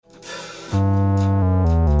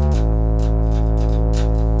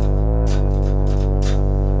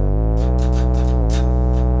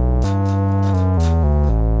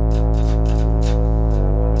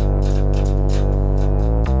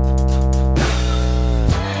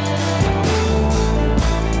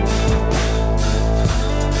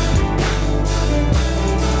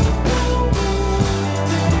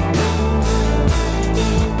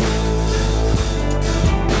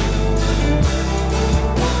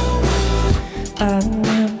I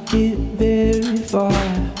never get very far.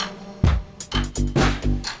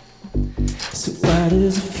 So why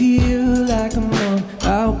does it feel like I'm on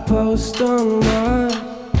outpost on Mars?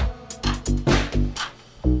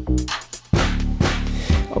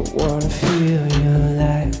 I wanna feel your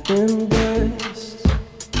light embrace,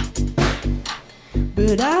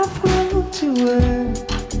 but I fall to it.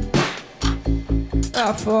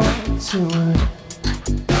 I fall to it.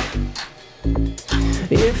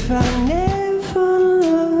 If I never fall in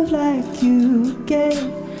love like you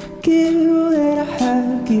again, give all that I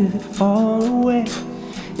have, give it all away.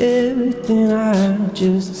 Everything I have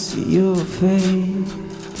just to see your face.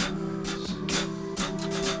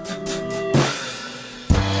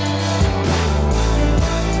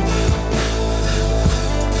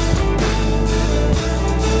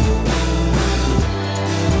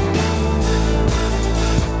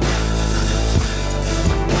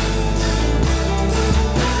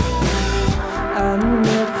 I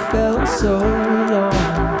never felt so alone.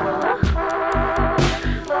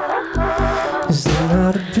 Is there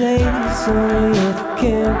not a place on earth I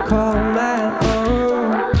can't call my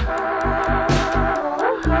own?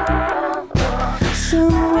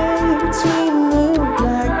 Somewhere between the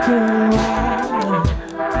black and white,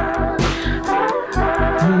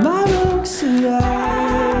 my rocks are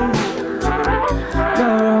right,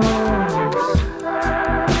 my rocks.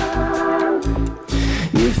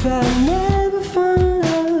 If I never find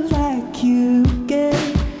love like you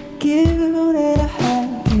again, give all that I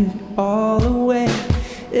have, give it all away.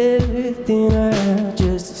 Everything I have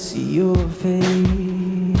just to see your face.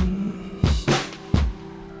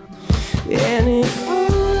 And if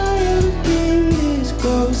all I ever did is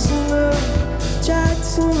close enough, tried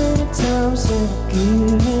so many times and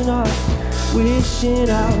giving up, wishing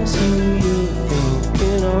I was who you're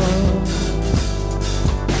thinking of.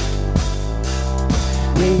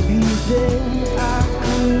 Maybe then I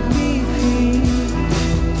could be free.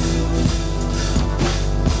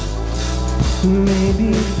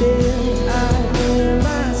 Maybe then I let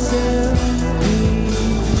myself be.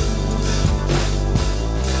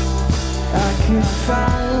 I could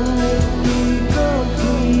finally be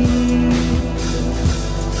complete.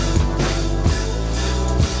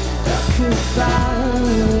 I could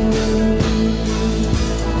finally.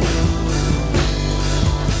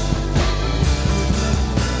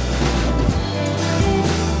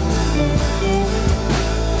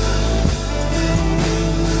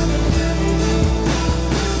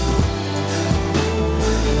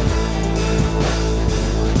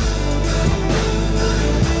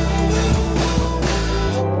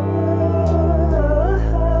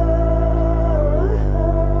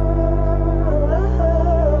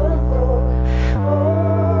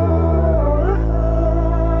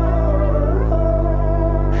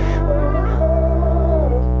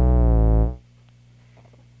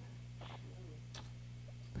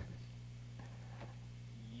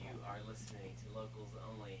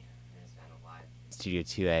 Studio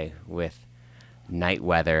 2A with Night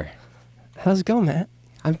Weather. How's it going, Matt?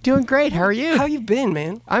 I'm doing great. How are you? How you been,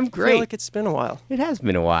 man? I'm I great. feel like it's been a while. It has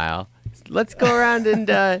been a while. Let's go around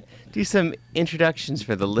and do some introductions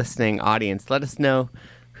for the listening audience. Let us know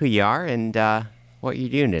who you are and what you're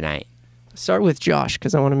doing tonight. Start with Josh,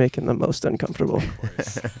 because I want to make him the most uncomfortable.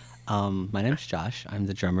 My name's Josh. I'm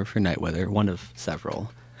the drummer for Night Weather, one of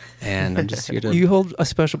several. And I'm just here to... You hold a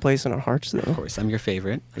special place in our hearts, though. Of course, I'm your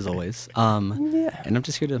favorite, as always. Yeah. And I'm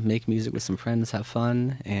just here to make music with some friends, have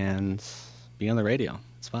fun, and be on the radio.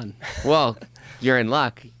 It's fun. Well, you're in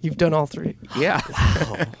luck. You've done all three. Yeah.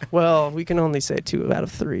 Well, we can only say 2 out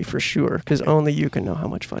of 3 for sure, because only you can know how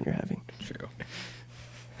much fun you're having. True.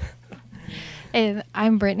 Hey,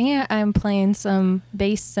 I'm Brittany. I'm playing some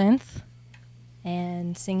bass synth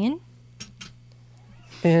and singing.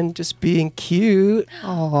 And just being cute.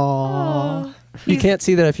 Aww. You can't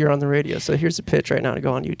see that if you're on the radio, so here's a pitch right now to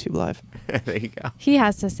go on YouTube Live. There you go. He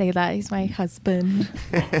has to say that. He's my husband.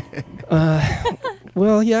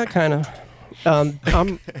 Well, yeah, kind of.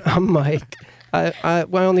 I'm Mike. I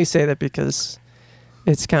only say that because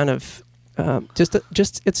it's kind of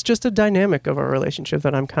it's just a dynamic of our relationship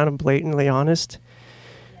that I'm kind of blatantly honest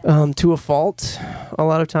to a fault a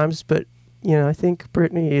lot of times, but you know, I think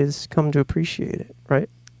Brittany has come to appreciate it, right,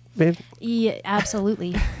 babe? Yeah,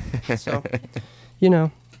 absolutely. So, you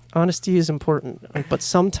know, honesty is important, but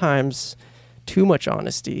sometimes too much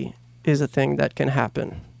honesty is a thing that can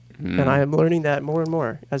happen. And I am learning that more and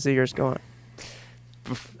more as the years go on.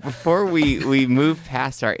 Before we move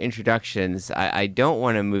past our introductions, I don't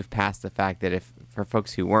want to move past the fact that if for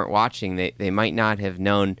folks who weren't watching, they might not have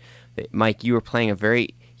known that, Mike, you were playing a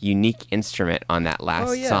very unique instrument on that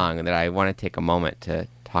last song, and that I want to take a moment to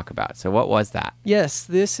talk about. So what was that? Yes,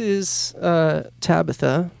 this is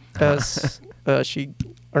Tabitha, as she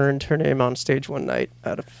earned her name on stage one night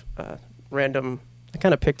out of random. I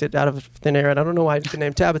kind of picked it out of thin air, and I don't know why the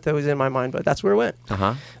name Tabitha was in my mind, but that's where it went.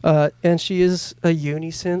 And she is a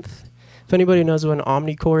unisynth. If anybody knows what an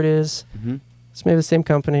omnichord is, it's made by the same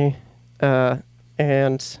company,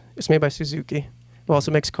 and it's made by Suzuki, who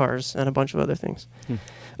also makes cars and a bunch of other things.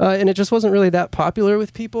 And it just wasn't really that popular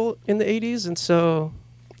with people in the 80s, and so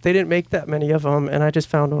they didn't make that many of them, and I just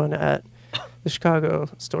found one at the Chicago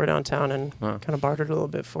store downtown and kind of bartered a little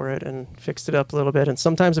bit for it and fixed it up a little bit. And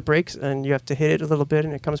sometimes it breaks and you have to hit it a little bit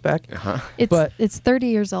and it comes back. It's 30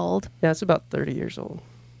 years old. Yeah, it's about 30 years old.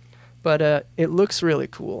 But it looks really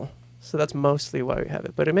cool. So that's mostly why we have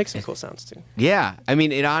it. But it makes some cool sounds too. Yeah. I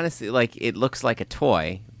mean, it honestly, like, it looks like a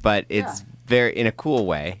toy, but it's very, in a cool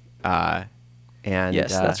way. And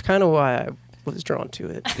yes, that's kind of why I was drawn to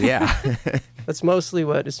it. Yeah. That's mostly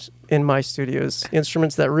what is in my studios.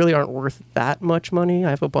 Instruments that really aren't worth that much money.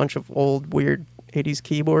 I have a bunch of old, weird 80s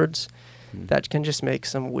keyboards that can just make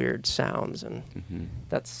some weird sounds. And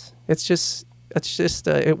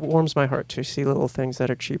it warms my heart to see little things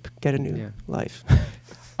that are cheap get a new life.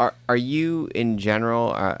 Are you, in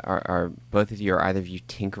general, are both of you or either of you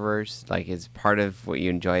tinkerers? Like, is part of what you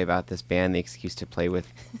enjoy about this band the excuse to play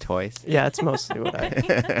with toys? Yeah, it's mostly what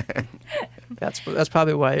I... That's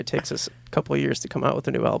probably why it takes us a couple of years to come out with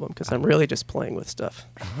a new album, because I'm really just playing with stuff.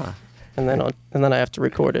 And then I have to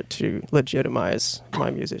record it to legitimize my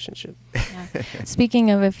musicianship. Yeah. Speaking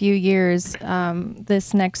of a few years,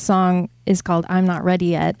 this next song is called I'm Not Ready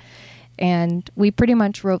Yet. And we pretty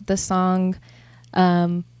much wrote the song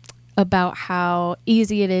about how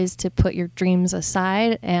easy it is to put your dreams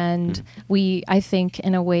aside. And I think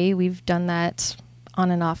in a way we've done that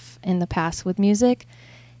on and off in the past with music.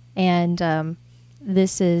 And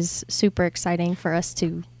this is super exciting for us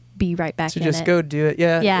to be right back in it. To just go do it.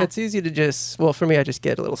 Yeah. It's easy to for me, I just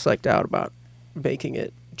get a little psyched out about making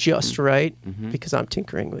it just right because I'm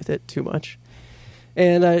tinkering with it too much.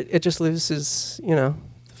 And it just loses, the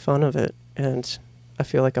fun of it. And I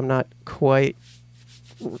feel like I'm not quite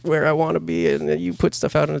where I want to be, and you put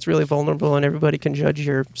stuff out and it's really vulnerable and everybody can judge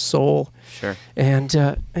your soul. Sure. And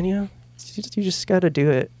you just got to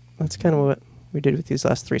do it. That's kind of what we did with these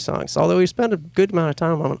last 3 songs. Although we spent a good amount of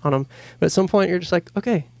time on them, but at some point you're just like,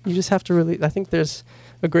 okay, you just have to release. I think there's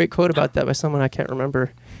a great quote about that by someone I can't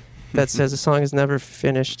remember that says a song is never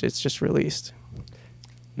finished, it's just released.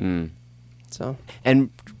 So.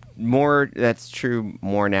 And that's true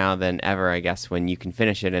more now than ever, I guess, when you can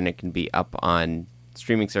finish it and it can be up on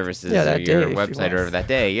streaming services or your website or that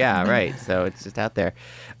day. Yeah, right. So it's just out there.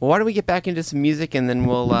 Well, why don't we get back into some music and then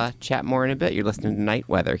we'll chat more in a bit. You're listening to Night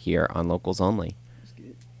Weather here on Locals Only.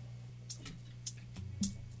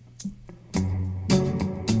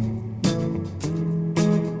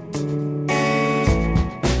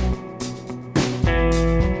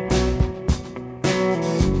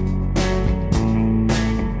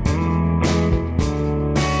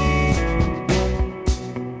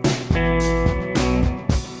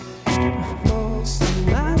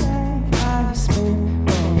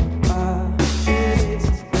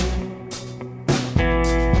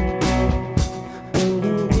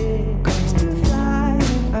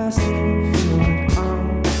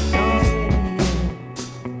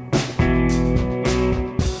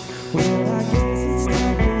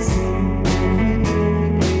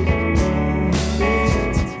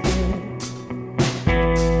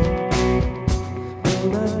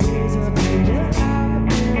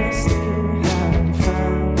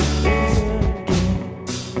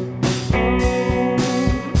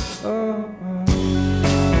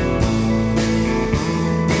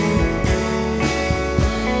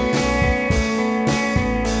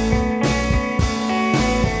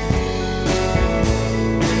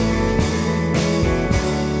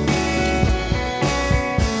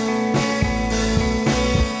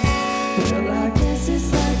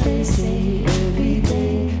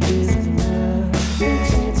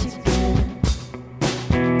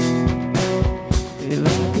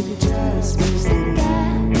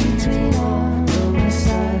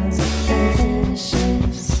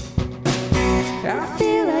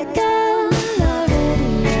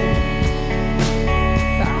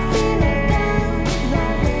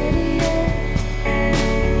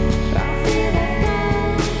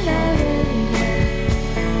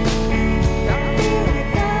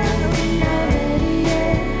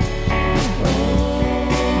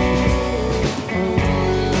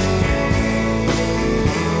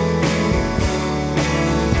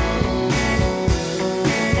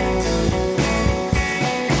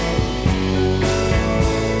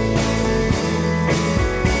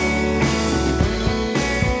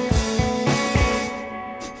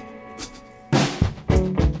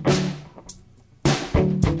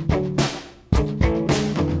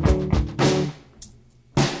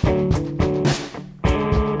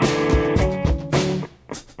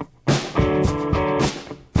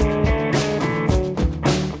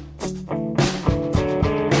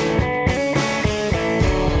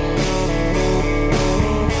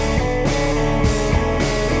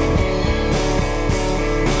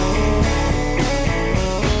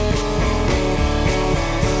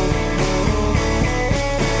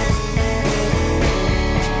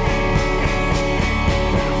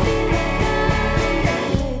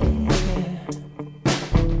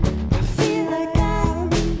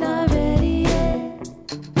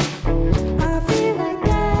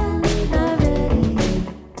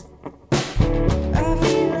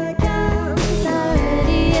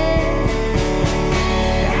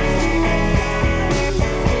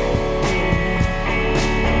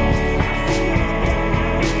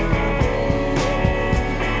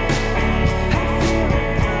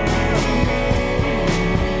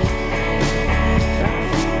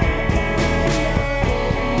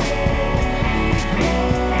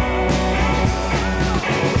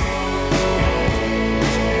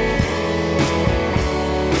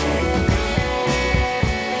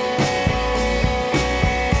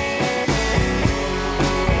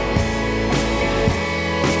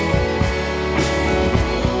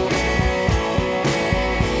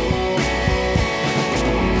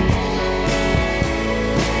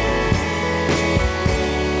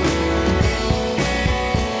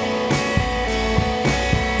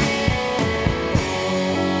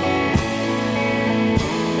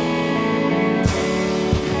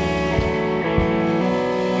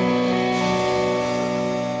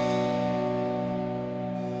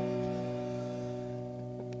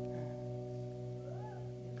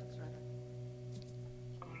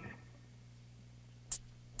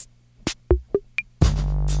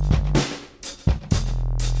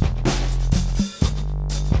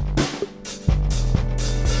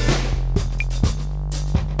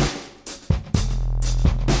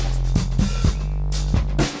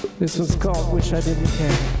 This one's called Wish I Didn't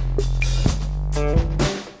Care.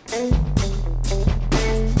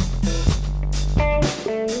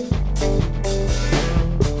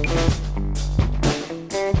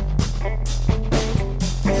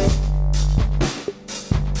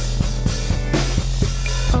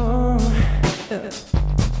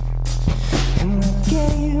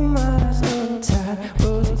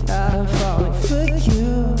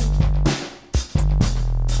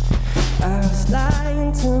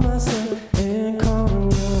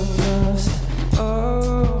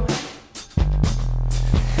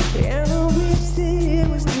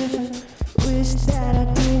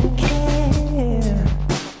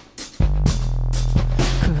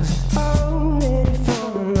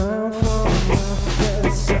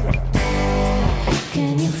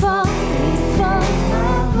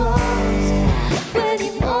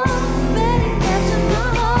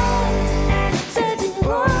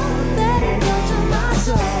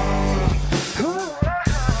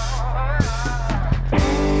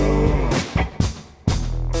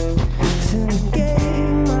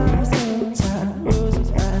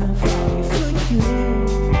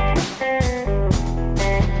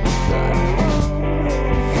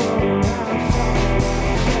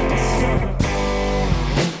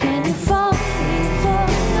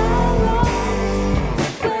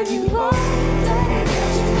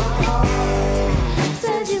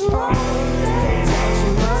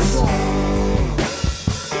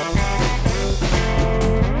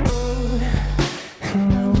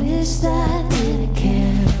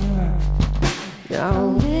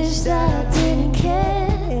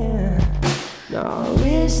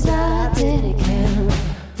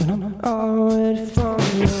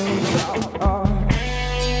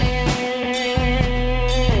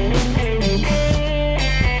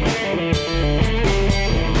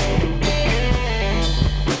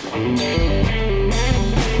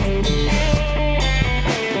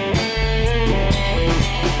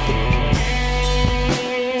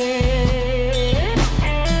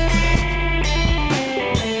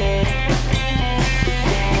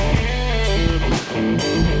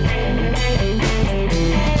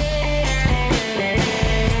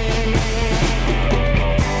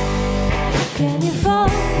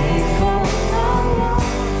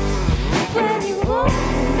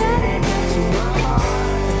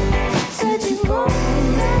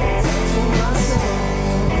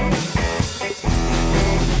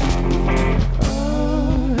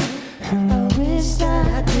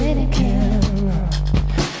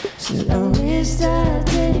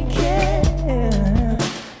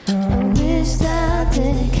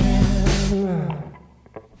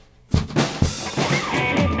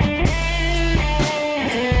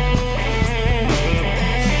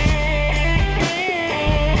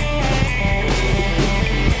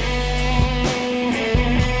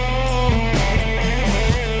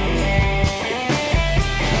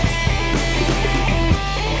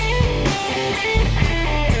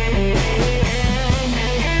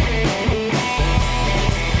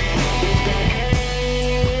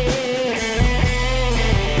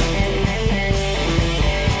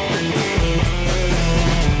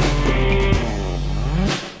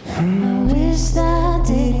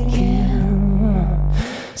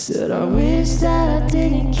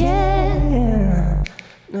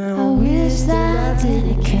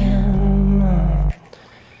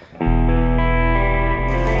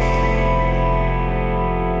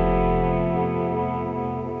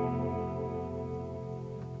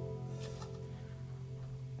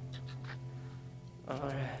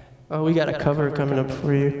 We got a cover coming up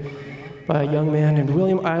for you by a young man named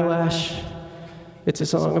William Eyelash. It's a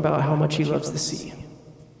song about how much he loves the sea.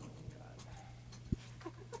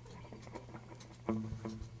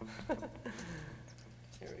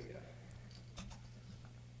 Here we go.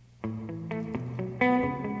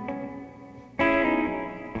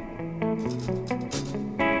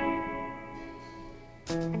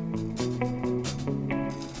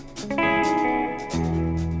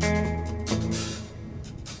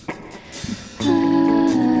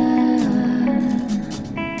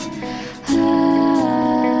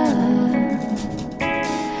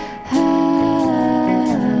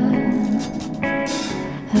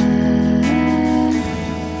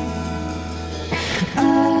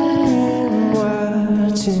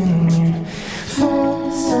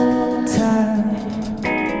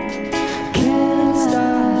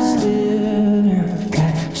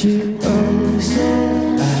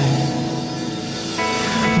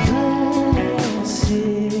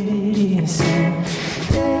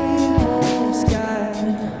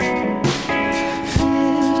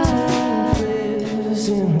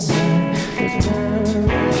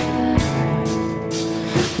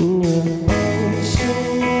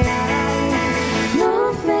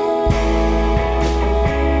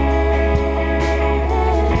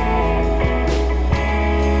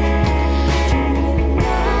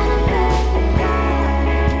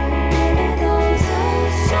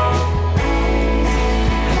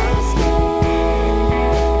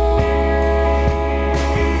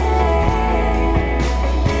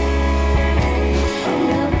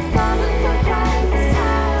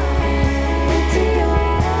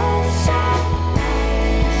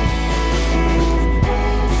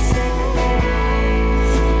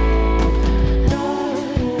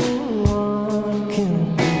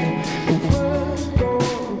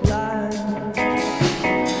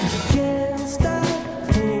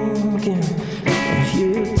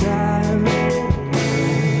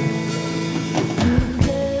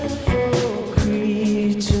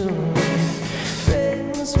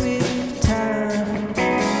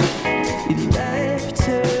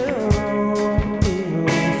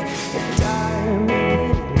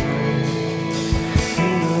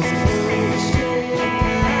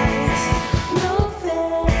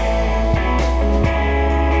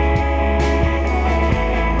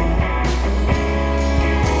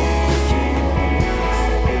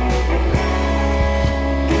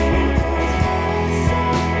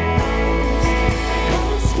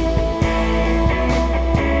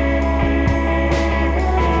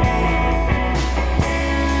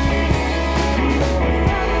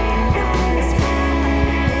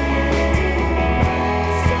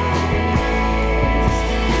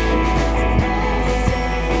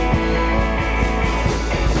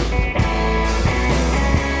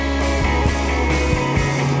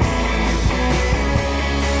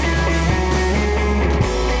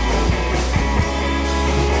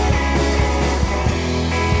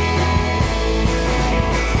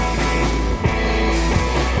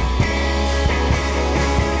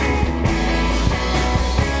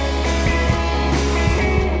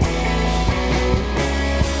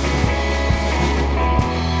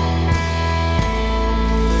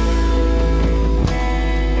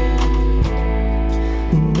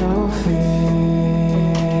 no fear.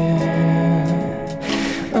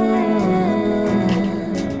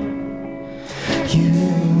 You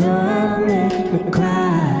know make me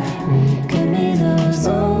cry. Give me those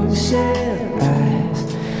ocean eyes.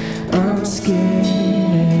 I'm scared.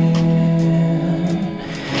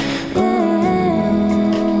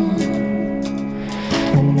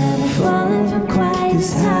 I'm never falling from quite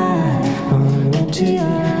this high. On into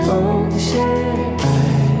your ocean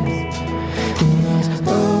eyes.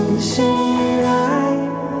 Ocean eyes.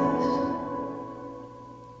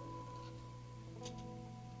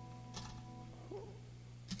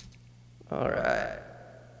 All right.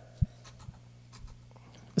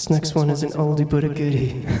 This next one is an oldie but a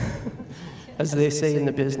goodie, as they say in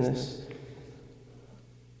the business.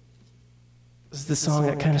 This is the song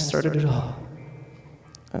that kind of started it all.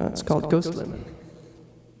 It's called Ghost Lemon.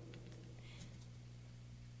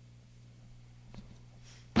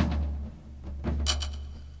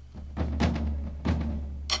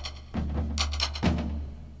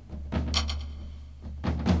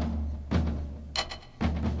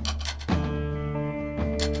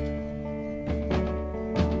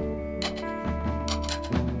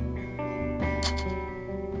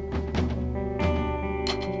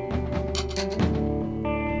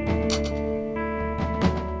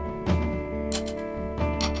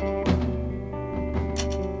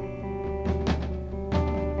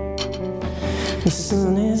 The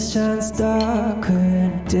sun is shines darker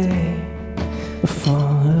day. A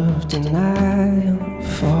fall of denial, a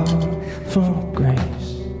fall from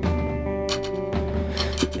grace.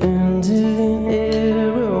 The end of an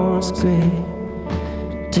era was great,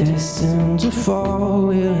 destined to fall.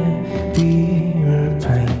 Will it be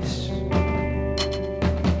replaced?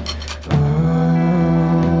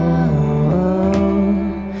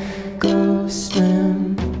 Ghost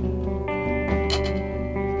Lemon.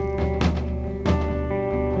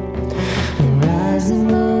 Rising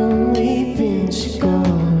moon, weeping she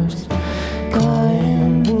goes,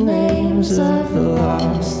 calling the names of the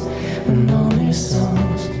lost and lonely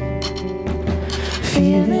souls.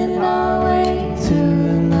 Feeling our way through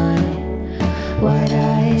the night, white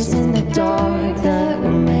eyes in the dark that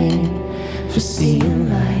were made for seeing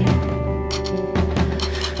light.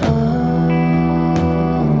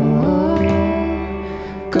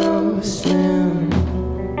 Ghost Lemon.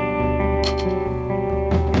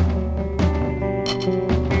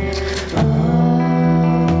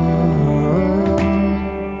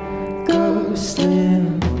 Ghost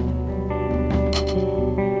Lemon.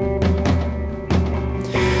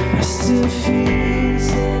 I still feel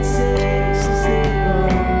sensations that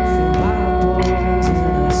run through my bones, and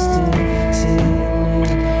I still see you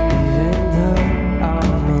even though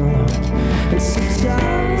I'm alone. And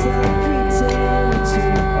sometimes I pretend to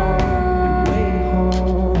on the way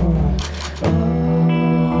home.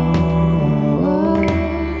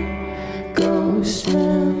 Ghost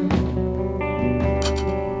Lemon.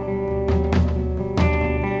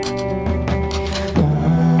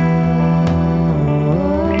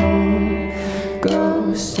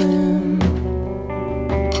 Ghost Lemon.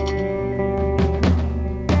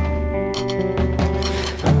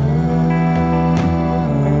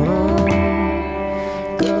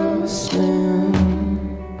 Ghost Lemon.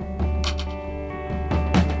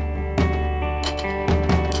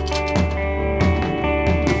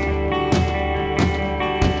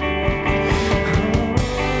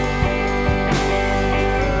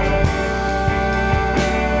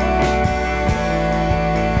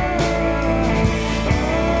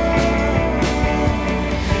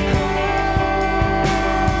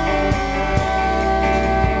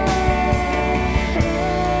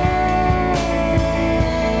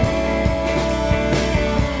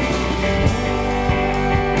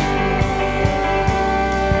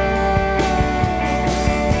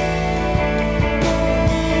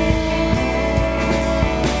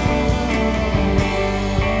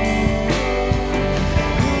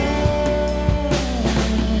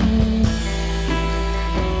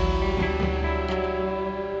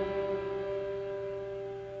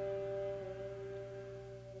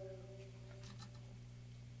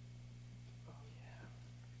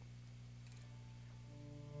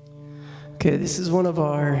 Okay, this is one of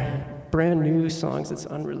our brand new songs that's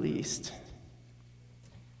unreleased.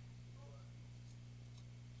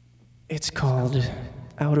 It's called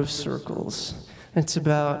Out of Circles. It's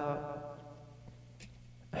about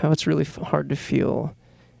how it's really hard to feel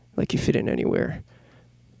like you fit in anywhere.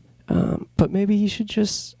 But maybe you should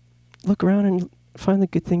just look around and find the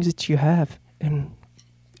good things that you have and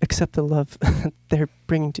accept the love they're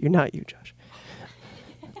bringing to you. Not you, Josh.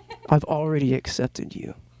 I've already accepted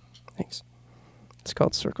you. Thanks. It's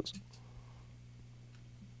called Circles.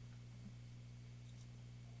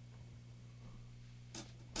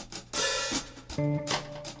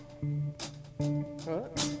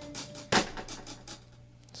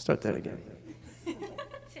 Start that again.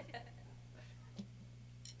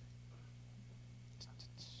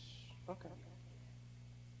 Okay.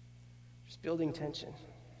 Just building tension.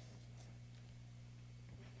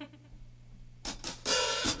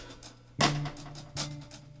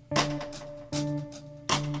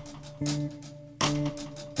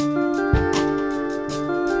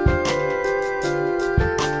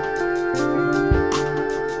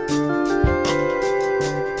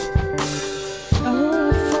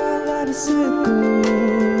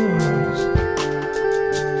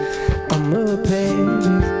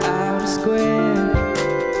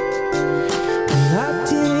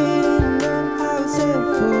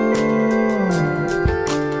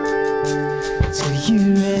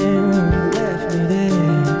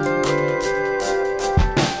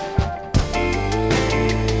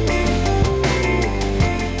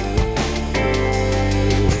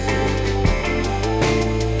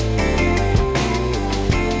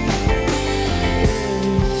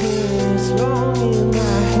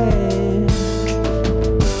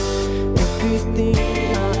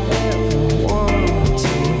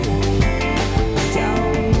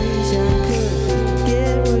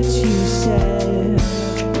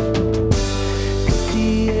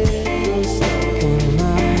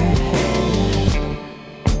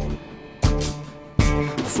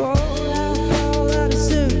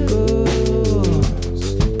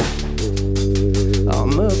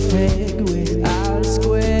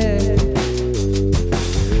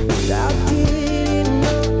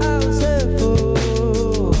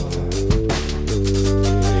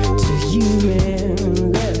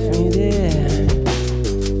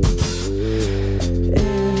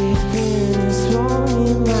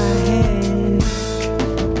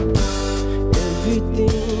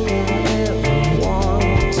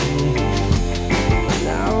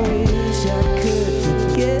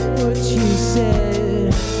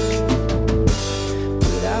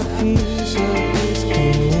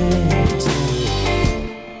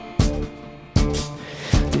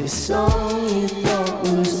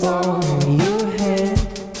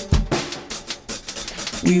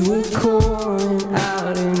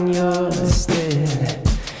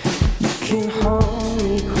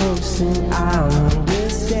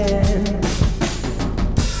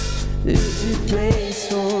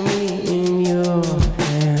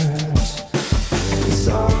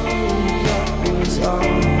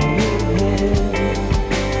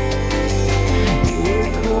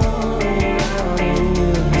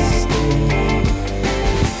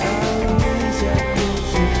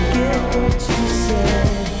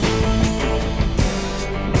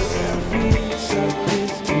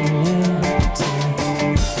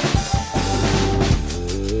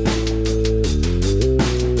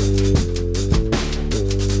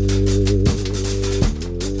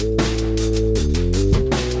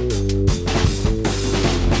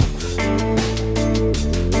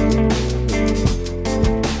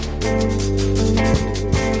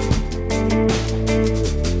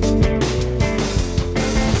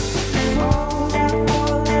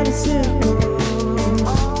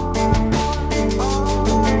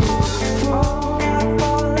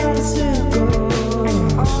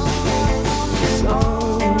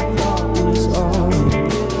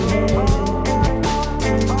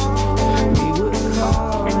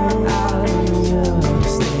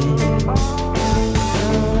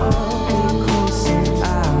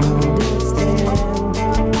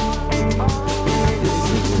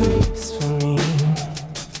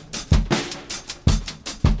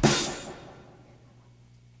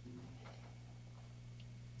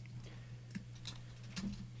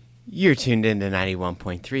 You're tuned in to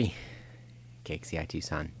 91.3 KXCI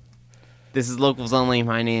Tucson. This is Locals Only.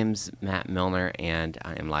 My name's Matt Milner, and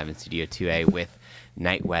I am live in Studio 2A with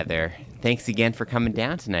Night Weather. Thanks again for coming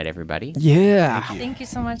down tonight, everybody. Yeah. Thank you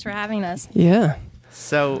so much for having us. Yeah.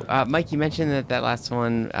 So, Mike, you mentioned that last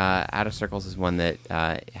one, Out of Circles, is one that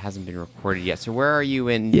hasn't been recorded yet. So where are you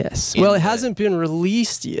in? Yes. Well, it hasn't been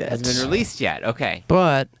released yet. Hasn't been released yet. Okay.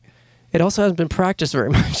 But it also hasn't been practiced very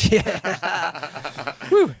much yet.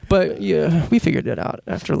 But yeah, we figured it out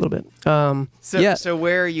after a little bit. So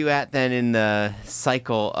where are you at then in the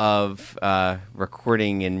cycle of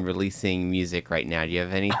recording and releasing music right now? Do you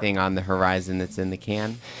have anything on the horizon that's in the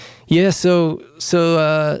can? Yeah. So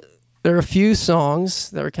there are a few songs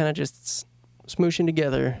that are kind of just smooshing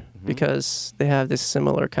together because they have this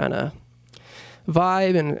similar kind of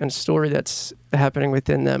vibe and story that's happening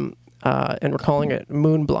within them. And we're calling it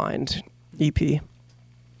Moonblind EP.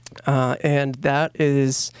 And that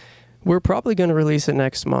is, we're probably going to release it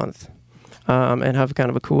next month. and have kind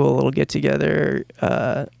of a cool little get-together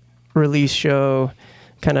release show,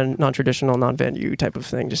 kind of non-traditional, non-venue type of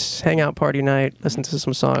thing. Just hang out, party night, listen to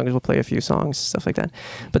some songs. We'll play a few songs, stuff like that.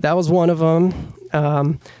 But that was one of them.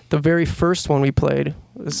 The very first one we played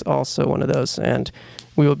was also one of those, and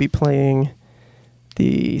we will be playing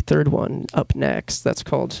the third one up next. That's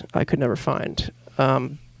called I Could Never Find.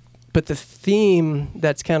 But the theme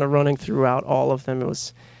that's kind of running throughout all of them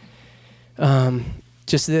was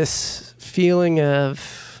just this feeling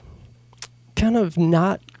of kind of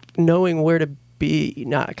not knowing where to be,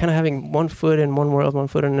 not kind of having one foot in one world, one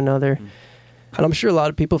foot in another. And I'm sure a lot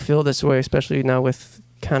of people feel this way, especially now with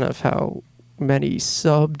kind of how many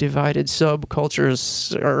subdivided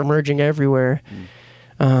subcultures are emerging everywhere,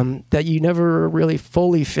 that you never really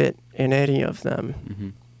fully fit in any of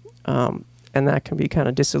them. And that can be kind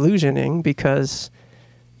of disillusioning because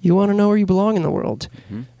you want to know where you belong in the world.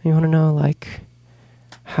 You want to know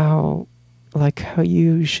how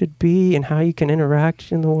you should be and how you can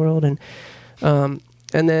interact in the world, and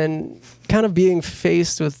then kind of being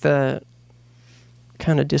faced with the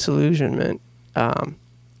kind of disillusionment can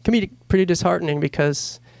be pretty disheartening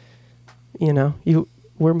because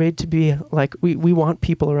we're made to be like we want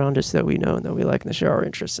people around us that we know and that we like and that share our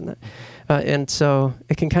interests in that, and so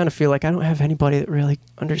it can kind of feel like I don't have anybody that really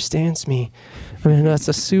understands me. I mean, that's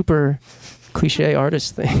a super cliche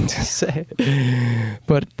artist thing to say,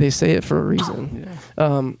 but they say it for a reason.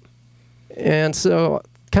 And so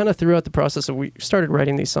kind of throughout the process of we started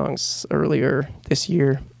writing these songs earlier this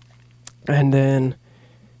year, and then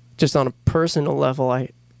just on a personal level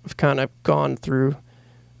I've kind of gone through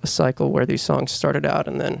a cycle where these songs started out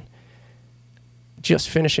and then just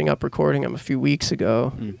finishing up recording them a few weeks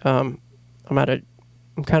ago. I'm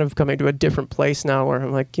kind of coming to a different place now where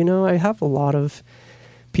I'm like, I have a lot of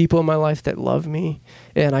people in my life that love me,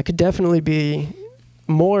 and I could definitely be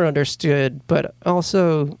more understood, but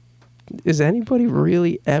also, is anybody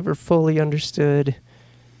really ever fully understood?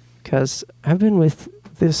 Because I've been with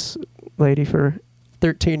this lady for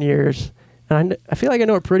 13 years, and I feel like I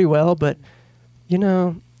know her pretty well, but,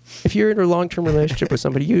 if you're in a long-term relationship with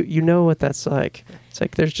somebody, you know what that's like. It's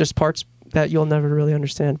like there's just parts that you'll never really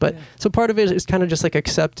understand. But so part of it is kind of just like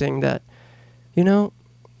accepting that,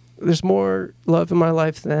 there's more love in my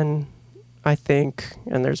life than I think,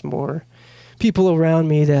 and there's more people around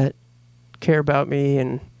me that care about me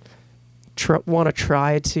and want to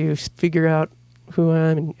try to figure out who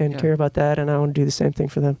I am and care about that, and I want to do the same thing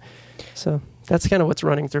for them. So that's kind of what's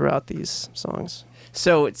running throughout these songs.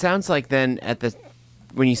 So it sounds like then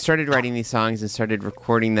when you started writing these songs and started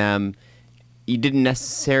recording them, you didn't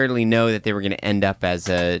necessarily know that they were going to end up as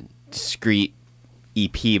a discrete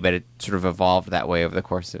EP, but it sort of evolved that way over the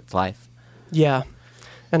course of its life. Yeah,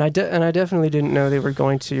 and I definitely didn't know they were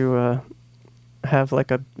going to have like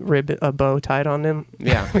a bow tied on them.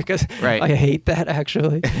 Yeah, because I hate that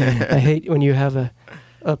actually. I hate when you have a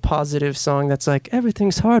positive song that's like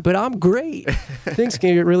everything's hard, but I'm great. Things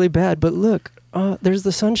can get really bad, but look, there's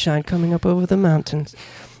the sunshine coming up over the mountains.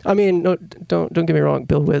 I mean, no, don't get me wrong.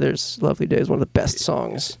 Bill Withers' "Lovely Day" is one of the best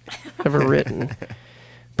songs ever written,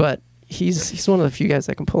 but he's one of the few guys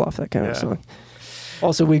that can pull off that kind of song.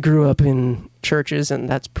 Also, we grew up in churches, and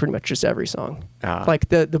that's pretty much just every song. Like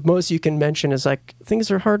the most you can mention is like things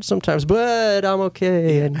are hard sometimes, but I'm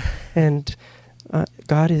okay, and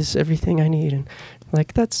God is everything I need, and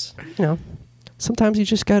like that's sometimes you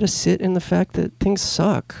just got to sit in the fact that things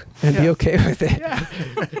suck and be okay with it.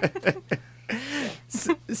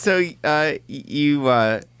 So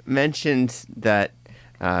you mentioned that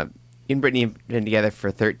you and Brittany have been together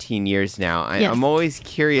for 13 years now. I'm always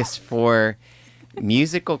curious for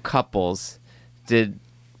musical couples. Did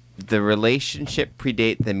the relationship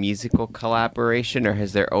predate the musical collaboration, or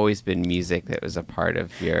has there always been music that was a part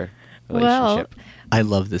of your relationship? Well, I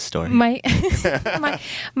love this story.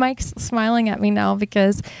 Mike's smiling at me now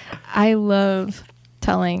because I love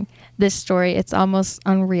telling this story. It's almost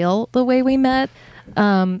unreal the way we met.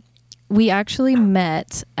 We actually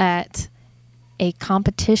met at a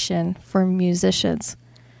competition for musicians.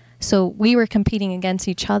 So we were competing against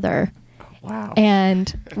each other. Wow.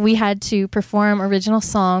 And we had to perform original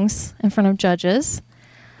songs in front of judges.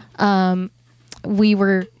 I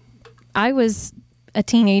was a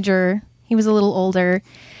teenager. He was a little older.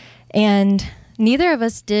 And neither of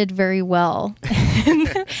us did very well.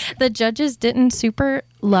 The judges didn't super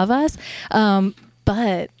love us.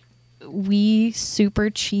 But we super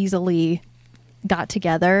cheesily got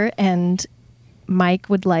together, and Mike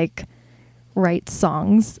would write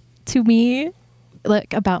songs to me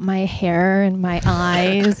about my hair and my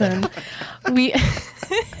eyes, and we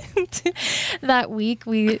that week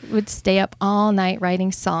we would stay up all night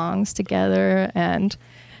writing songs together, and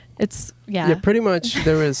it's yeah, pretty much.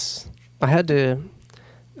 I had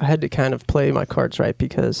to kind of play my cards right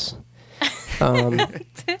because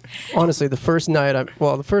honestly, the first night I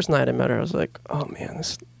met her, I was like, oh man,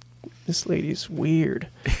 this lady's weird.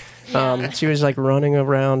 She was like running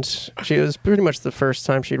around. She was pretty much the first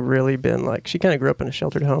time she'd really been like, she kind of grew up in a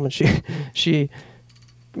sheltered home, and she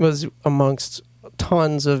was amongst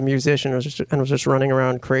tons of musicians and was just running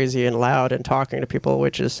around crazy and loud and talking to people,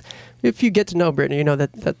 which is, if you get to know Brittany, you know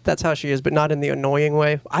that's how she is, but not in the annoying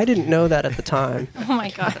way. I didn't know that at the time. Oh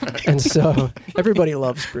my God. And so everybody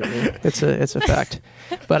loves Brittany. It's a fact.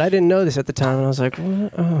 But I didn't know this at the time, and I was like,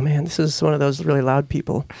 what? Oh man, this is one of those really loud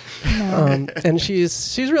people. No. And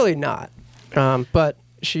she's really not. But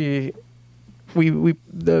I feel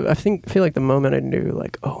like the moment I knew,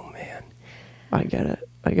 like, oh man, I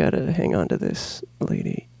gotta hang on to this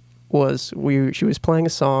lady, was she was playing a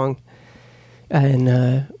song,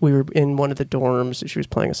 and we were in one of the dorms. She was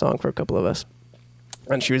playing a song for a couple of us,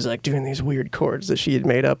 and she was like doing these weird chords that she had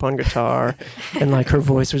made up on guitar, and like her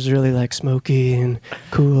voice was really like smoky and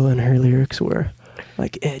cool, and her lyrics were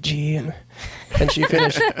like edgy, and she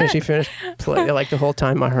finished playing, like the whole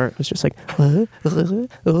time my heart was just like and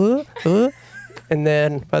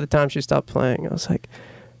then by the time she stopped playing, I was like,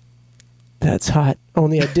 that's hot.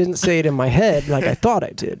 Only I didn't say it in my head like I thought I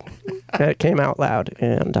did. It came out loud,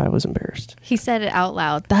 and I was embarrassed. He said it out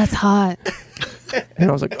loud. That's hot. And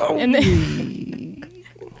I was like, oh.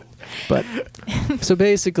 But so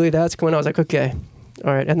basically, that's when I was like, okay,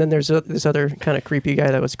 all right. And then there's this other kind of creepy guy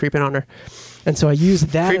that was creeping on her, and so I used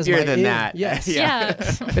that as my creepier than that. Yes. Yeah.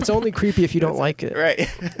 It's only creepy if you don't like it. Right.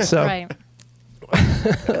 So. Right.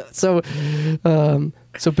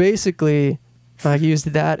 So basically, I used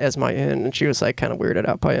that as my in, and she was like kind of weirded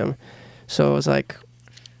out by him. So I was like,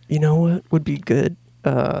 you know what would be good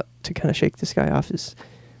to kind of shake this guy off is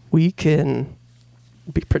we can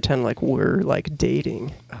pretend like we're like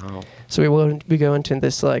dating. Oh. So we go into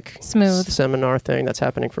this like smooth seminar thing that's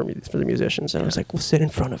happening for the musicians, and I was like, we'll sit in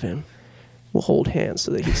front of him, we'll hold hands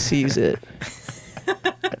so that he sees it.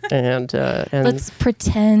 and let's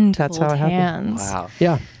pretend that's hold how it hands. Wow.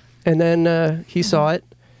 Yeah. And then he saw it.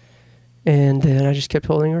 And then I just kept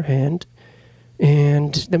holding her hand,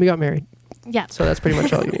 and then we got married. Yeah. So that's pretty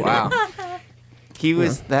much all you need. Wow. He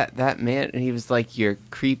was that man. He was like your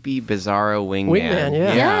creepy, bizarro wingman. Wingman,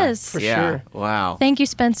 yeah. Yes, for sure. Wow. Thank you,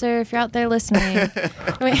 Spencer, if you're out there listening.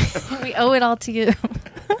 we owe it all to you.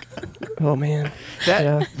 Oh man.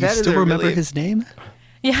 That you still remember his name?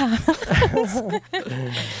 Yeah.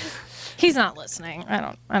 He's not listening. I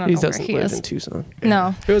don't know where he doesn't live is. in Tucson.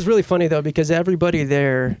 No. It was really funny though, because everybody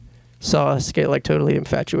there saw us get like totally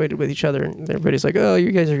infatuated with each other, and everybody's like, "Oh,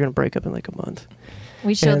 you guys are gonna break up in like a month."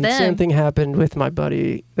 We showed and them. the same thing happened with my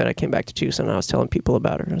buddy that I came back to Tucson, and I was telling people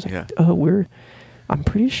about her. I was like, yeah. "Oh, I'm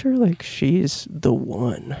pretty sure like she's the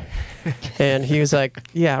one," and he was like,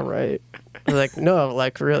 "Yeah, right." I was like, "No,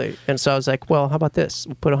 like really." And so I was like, "Well, how about this?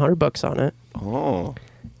 We'll put $100 on it. Oh.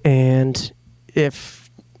 And if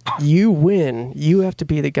you win, you have to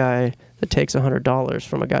be the guy that takes $100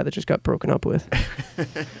 from a guy that just got broken up with.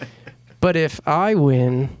 But if I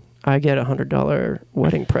win, I get a $100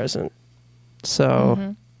 wedding present."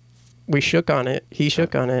 So we shook on it. He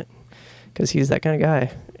shook on it because he's that kind of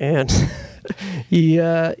guy, and he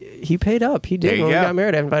paid up. He did when we got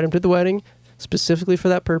married. I invited him to the wedding specifically for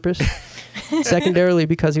that purpose. Secondarily,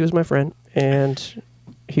 because he was my friend, and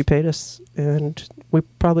he paid us, and we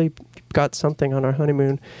probably got something on our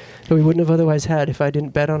honeymoon that we wouldn't have otherwise had if I didn't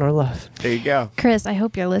bet on our love. There you go. Chris, I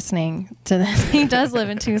hope you're listening to this. He does live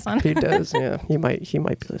in Tucson. He does, yeah. He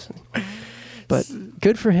might be listening. But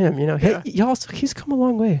good for him, you know. Yeah. He's come a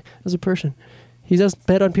long way as a person. He doesn't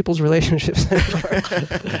bet on people's relationships anymore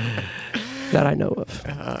that I know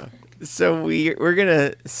of. So we're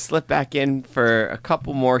gonna slip back in for a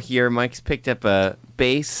couple more here. Mike's picked up a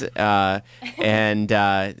bass, and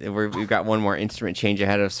we've got one more instrument change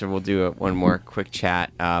ahead of us, so we'll do one more quick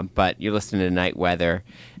chat. But you're listening to Night Weather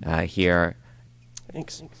here.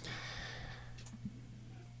 Thanks.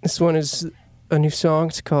 This one is a new song.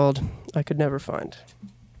 It's called "I Could Never Find."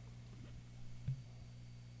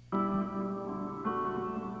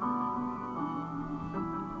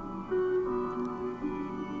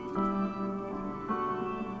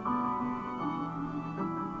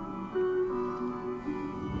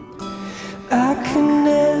 I can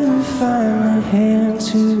never find my hand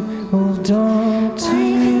to hold on to. I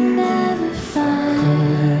can never find.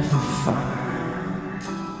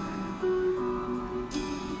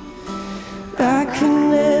 I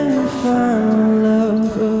can never find a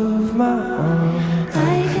love of my own.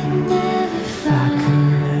 I can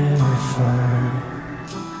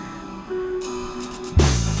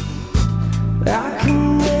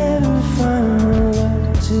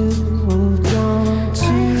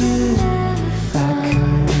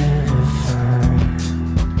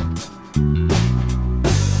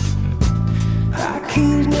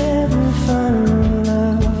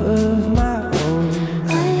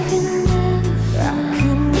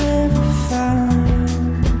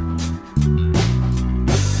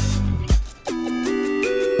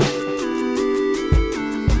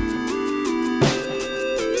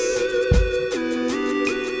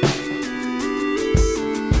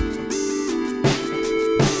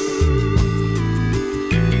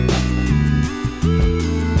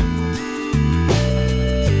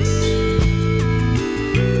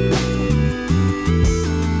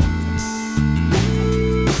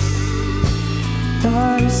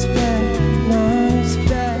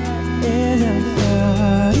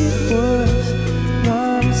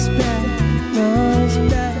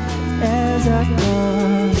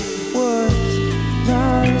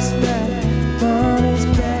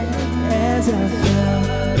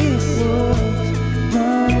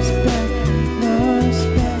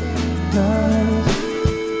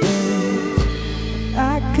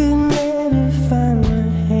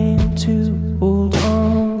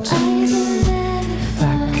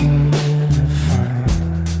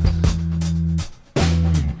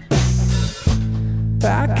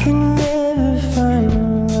I can never find a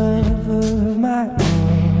love of my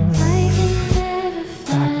own.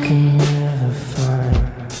 I can never find.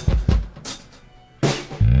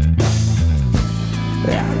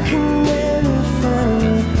 I can never find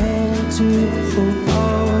a hand to hold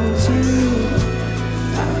on to.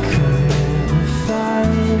 I can never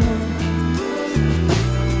find.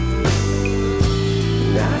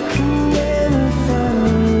 I can never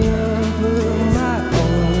find a love of my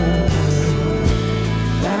own.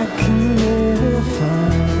 I can never find.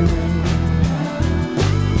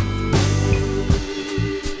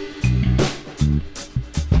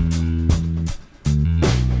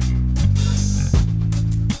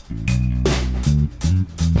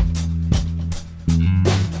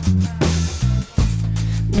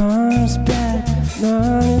 Not as bad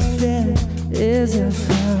as I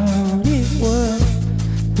thought it was.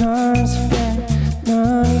 Not as bad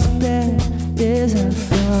as I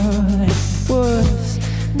thought it was.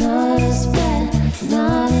 Not as bad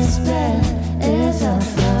as I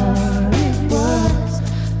thought it was.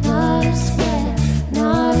 Not as bad,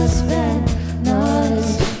 not as bad, not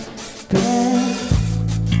as bad.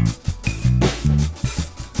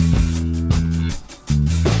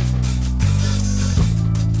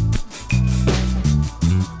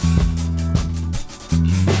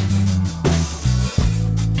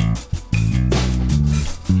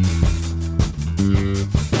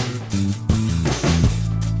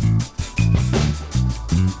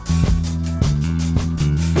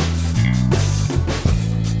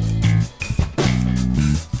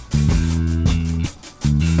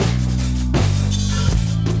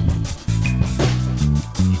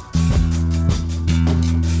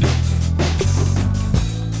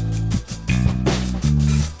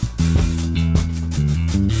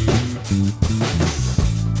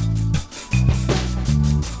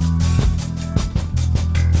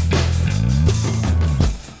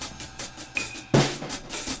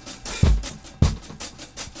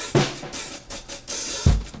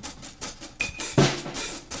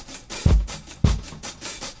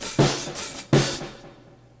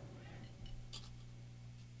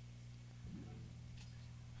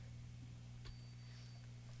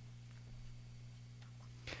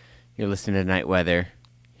 You're listening to Night Weather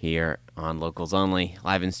here on Locals Only,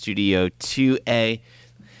 live in Studio 2A.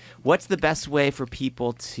 What's the best way for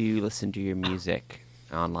people to listen to your music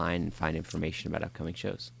online and find information about upcoming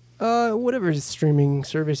shows? Whatever streaming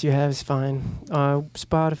service you have is fine.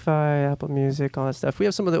 Spotify, Apple Music, all that stuff. We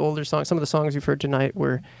have some of the older songs. Some of the songs you've heard tonight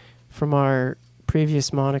were from our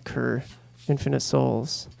previous moniker, Infinite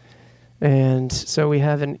Souls. And so we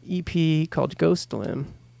have an EP called Ghost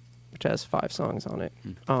Limb, which has 5 songs on it,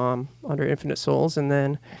 under Infinite Souls. And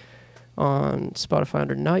then on Spotify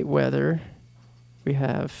under Night Weather, we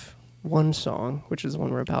have one song, which is the one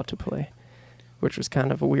we're about to play, which was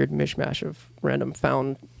kind of a weird mishmash of random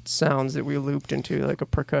found sounds that we looped into like a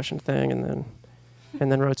percussion thing and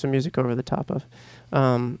then wrote some music over the top of.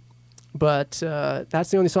 But that's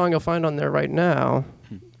the only song you'll find on there right now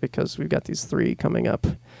because we've got these 3 coming up.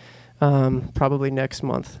 Probably next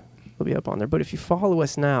month they'll be up on there. But if you follow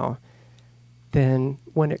us now, then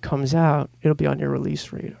when it comes out, it'll be on your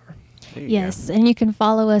release radar. Yes, and you can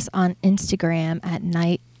follow us on Instagram at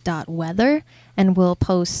night.weather, and we'll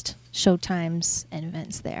post showtimes and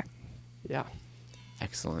events there. Yeah.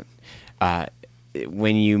 Excellent.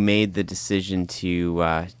 When you made the decision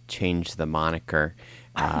to change the moniker,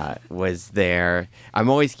 was there... I'm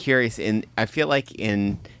always curious, I feel like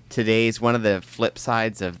in today's, one of the flip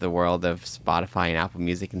sides of the world of Spotify and Apple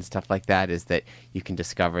Music and stuff like that is that you can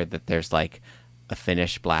discover that there's like a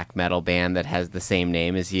Finnish black metal band that has the same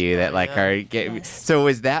name as you that like Yes. So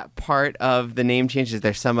was that part of the name change? Is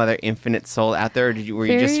there some other Infinite Soul out there, or were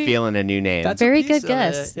you just feeling a new name? That's Very a piece good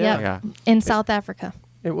guess. of it, Yeah. In South Africa.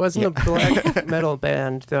 It wasn't a black metal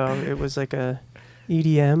band, though. It was like a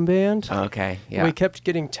EDM band. Okay, yeah. We kept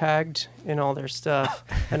getting tagged in all their stuff.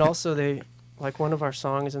 And also they, like one of our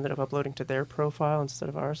songs ended up uploading to their profile instead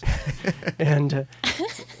of ours. and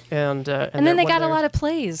then they got a lot of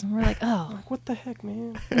plays. And we're like, oh. Like, what the heck,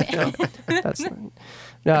 man? No, that's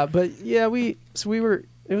no, but yeah, it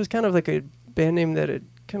was kind of like a band name that had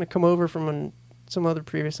kind of come over from some other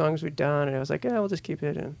previous songs we'd done. And I was like, yeah, we'll just keep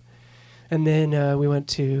it in. And then we went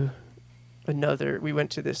to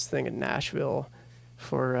this thing in Nashville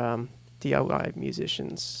for DIY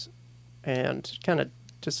musicians and kind of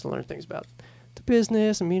just to learn things about the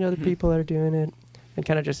business and meet other people that are doing it and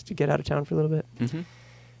kind of just to get out of town for a little bit. Mm-hmm.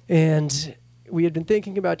 And we had been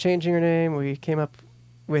thinking about changing our name. We came up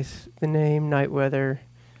with the name Night Weather,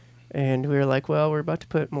 and we were like, well, we're about to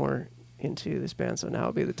put more into this band, so now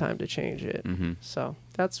would be the time to change it. Mm-hmm. So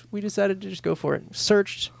we decided to just go for it.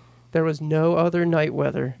 Searched, there was no other Night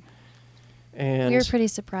Weather, and We were pretty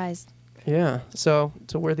surprised. yeah, so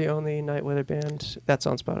we're the only Night Weather band that's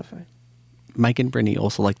on Spotify. Mike and Brittany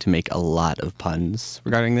also like to make a lot of puns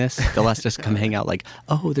regarding this. They'll ask us to come hang out like,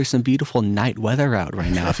 oh, there's some beautiful night weather out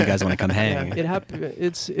right now if you guys want to come hang. Yeah,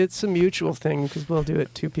 it's a mutual thing because we'll do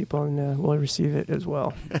it 2 people and we'll receive it as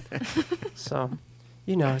well. So,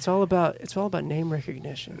 it's all about name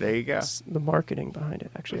recognition. There you go. It's the marketing behind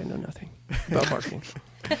it. Actually, I know nothing about marketing.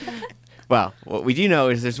 Well, what we do know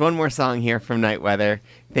is there's one more song here from Night Weather.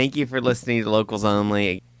 Thank you for listening to Locals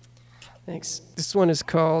Only. Thanks. This one is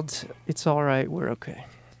called "It's All Right, We're Okay."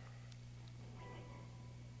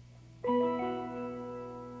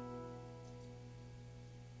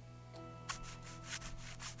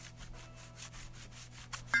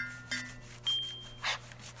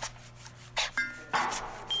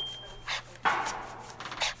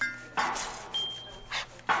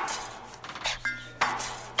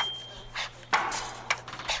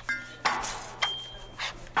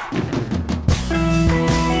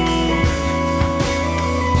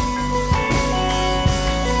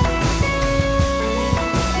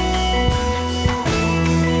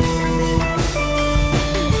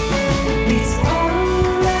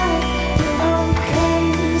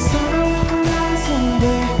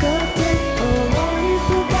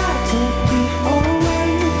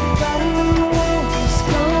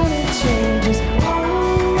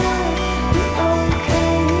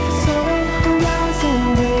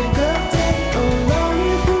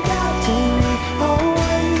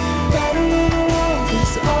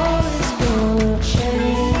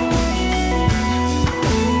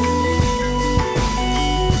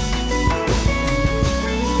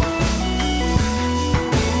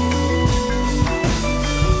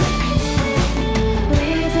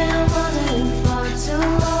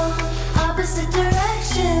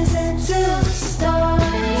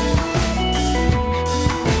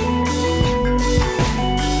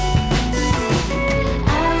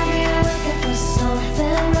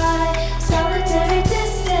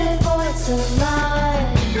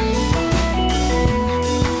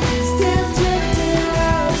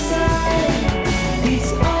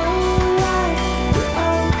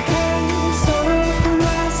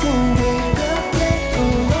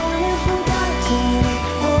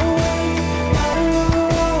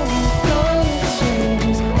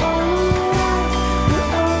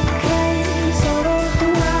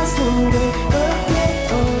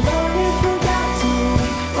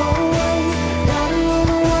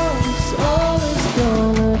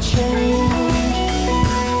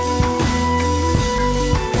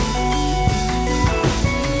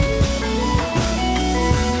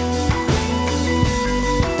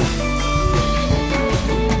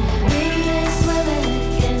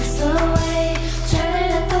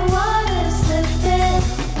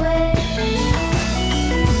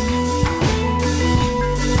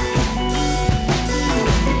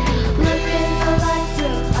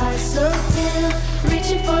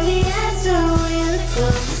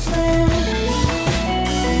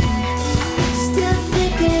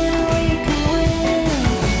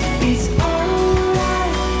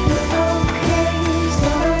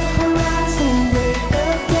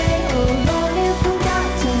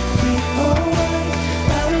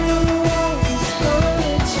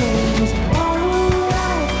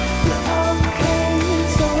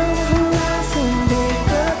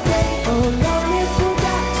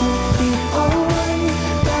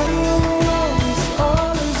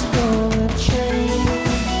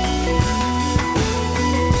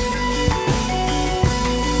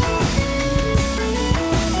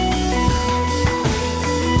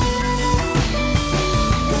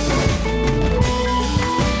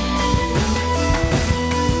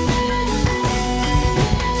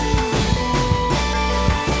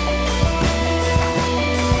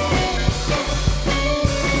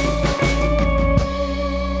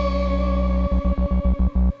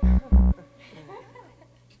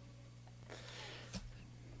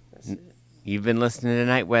 You've been listening to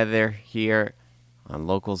Night Weather here on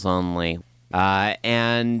Locals Only.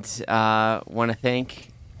 And want to thank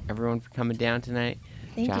everyone for coming down tonight.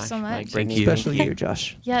 Thank you Josh, so much. Mike, Thank Brittany. you. Especially you,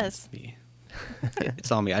 Josh. Yes.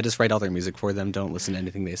 It's on me. I just write all their music for them. Don't listen to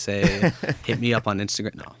anything they say. Hit me up on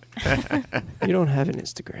Instagram. No, You don't have an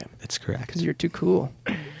Instagram that's correct. because you're too cool.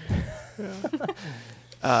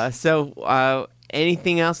 So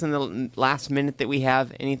anything else in the last minute that we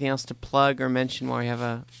have? Anything else to plug or mention while we have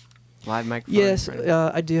a live microphone? Yes,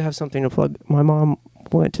 I do have something to plug. My mom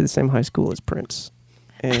went to the same high school as Prince,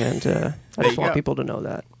 and I you just want go. people to know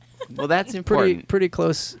that. Well, that's important. Pretty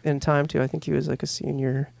close in time too. I think he was like a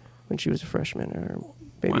senior when she was a freshman, or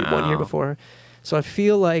maybe 1 year before. So I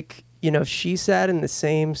feel like, if she sat in the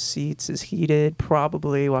same seats as he did,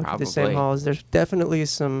 probably walked through the same halls. There's definitely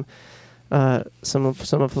some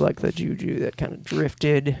of like the juju that kind of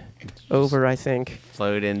drifted over, I think.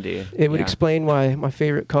 Flowed into. It would explain why my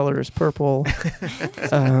favorite color is purple.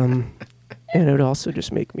 And it would also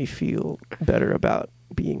just make me feel better about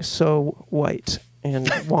being so white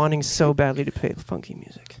and wanting so badly to play funky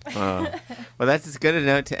music. Well, that's as good a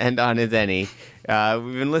note to end on as any.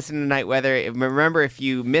 We've been listening to Night Weather. Remember, if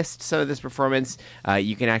you missed some of this performance,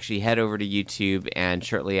 you can actually head over to YouTube, and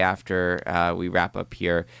shortly after we wrap up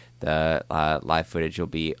here, the live footage will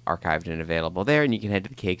be archived and available there, and you can head to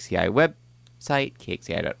the KXCI website,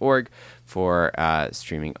 kxci.org, for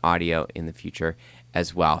streaming audio in the future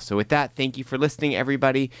as well. So with that, thank you for listening,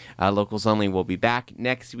 everybody. Locals Only will be back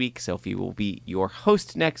next week. Sophie will be your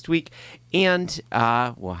host next week, and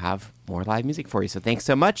we'll have more live music for you. So thanks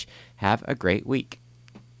so much. Have a great week.